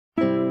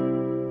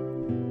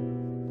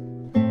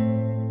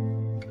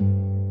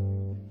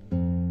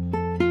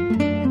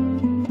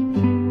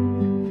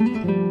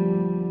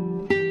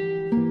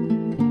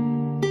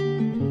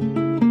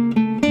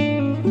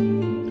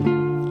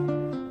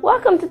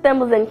to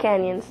Thimbles and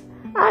Canyons.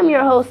 I'm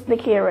your host,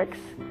 Nikki Ricks.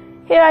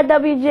 Here at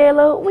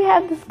WJLO, we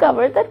have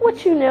discovered that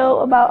what you know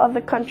about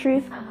other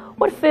countries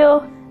would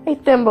fill a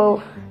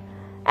thimble,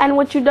 and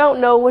what you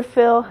don't know would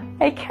fill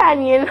a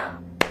canyon.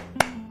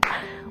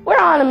 We're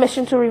on a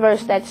mission to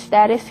reverse that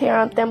status here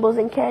on Thimbles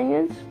and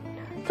Canyons.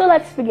 So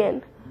let's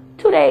begin.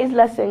 Today's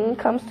lesson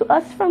comes to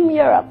us from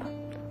Europe.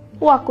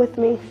 Walk with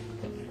me.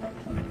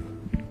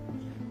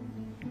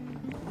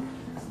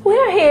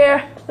 We're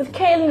here with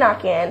Kaylee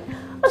Nakian,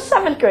 a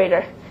 7th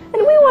grader, and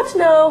we want to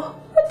know,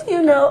 what do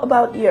you know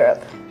about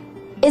Europe?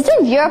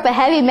 Isn't Europe a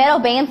heavy metal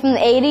band from the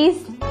 80s?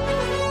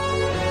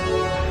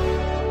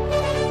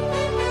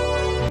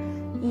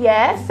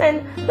 Yes,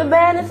 and the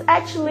band is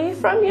actually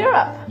from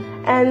Europe,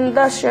 and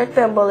thus your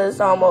thimble is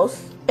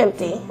almost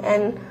empty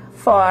and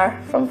far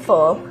from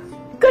full.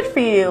 Good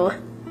for you.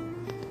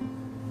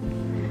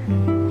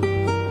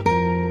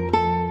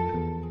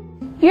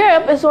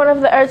 Europe is one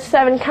of the Earth's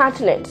 7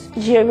 continents.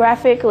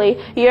 Geographically,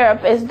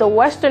 Europe is the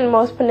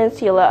westernmost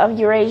peninsula of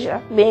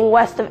Eurasia, being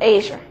west of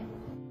Asia.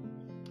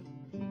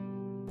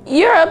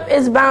 Europe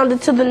is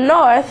bounded to the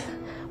north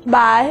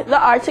by the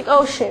Arctic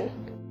Ocean,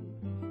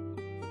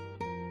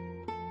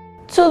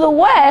 to the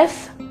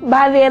west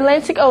by the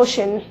Atlantic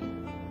Ocean,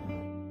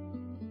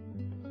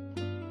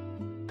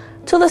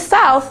 to the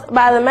south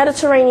by the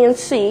Mediterranean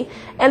Sea,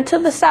 and to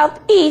the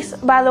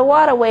southeast by the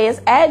waterways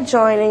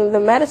adjoining the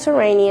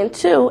Mediterranean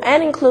to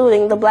and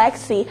including the Black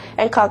Sea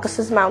and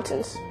Caucasus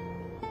Mountains.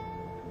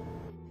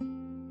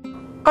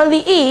 On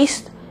the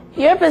east,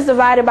 Europe is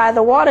divided by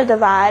the water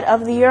divide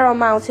of the Ural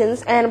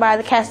Mountains and by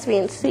the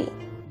Caspian Sea.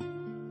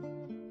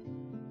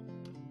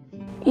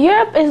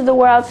 Europe is the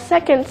world's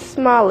 2nd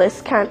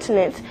smallest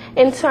continent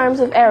in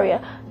terms of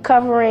area,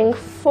 covering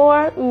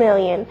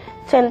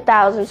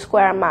 4,010,000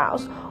 square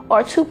miles,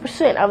 or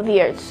 2% of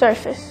the Earth's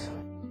surface.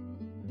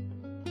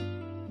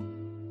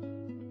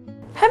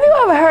 Have you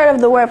ever heard of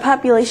the word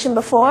population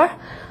before?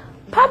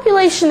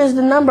 Population is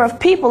the number of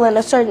people in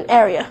a certain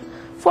area.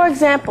 For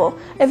example,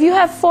 if you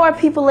have 4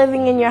 people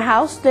living in your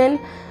house, then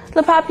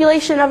the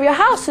population of your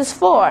house is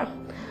 4.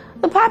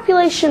 The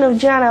population of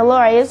Gianna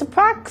Lori is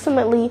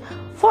approximately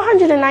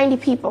 490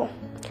 people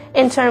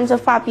in terms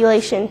of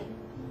population.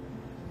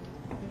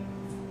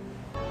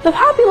 The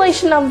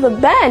population of the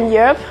band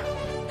Europe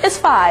is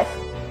 5.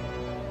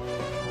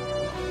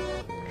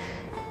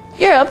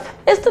 Europe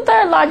is the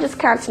 3rd largest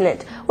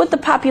continent with a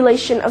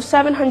population of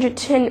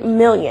 710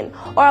 million,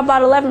 or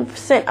about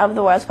 11% of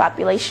the world's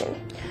population.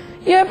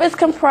 Europe is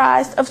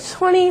comprised of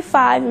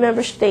 25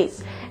 member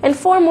states and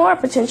 4 more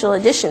potential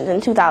additions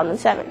in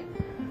 2007.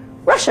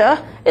 Russia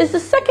is the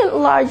 2nd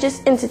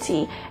largest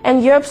entity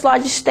and Europe's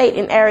largest state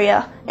in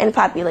area and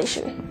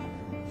population.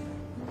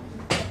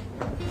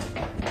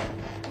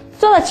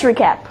 So let's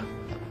recap.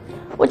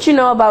 What you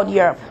know about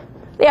Europe.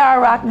 They are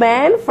a rock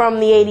band from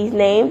the 80s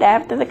named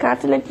after the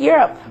continent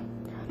Europe.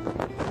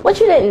 What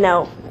you didn't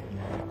know.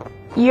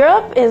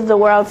 Europe is the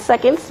world's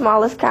 2nd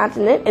smallest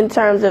continent in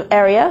terms of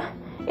area.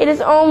 It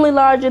is only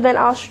larger than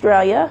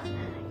Australia.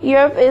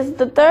 Europe is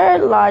the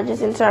 3rd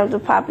largest in terms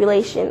of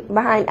population,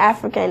 behind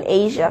Africa and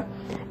Asia.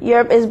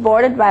 Europe is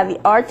bordered by the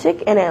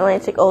Arctic and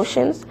Atlantic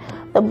Oceans,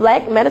 the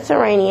Black,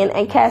 Mediterranean,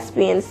 and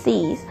Caspian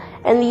Seas,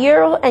 and the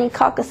Ural and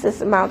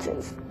Caucasus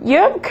Mountains.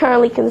 Europe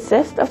currently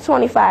consists of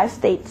 25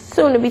 states,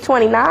 soon to be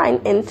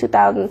 29 in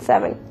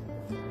 2007.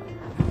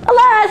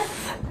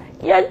 Alas!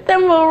 Your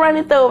thimble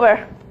runneth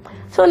over.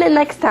 Tune in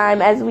next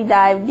time as we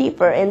dive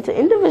deeper into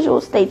individual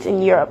states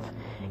in Europe.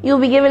 You'll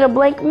be given a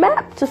blank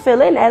map to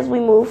fill in as we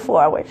move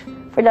forward.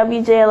 For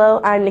WJLO,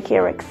 I'm Nikki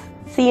Ricks.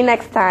 See you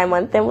next time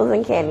on Thimbles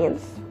and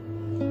Canyons.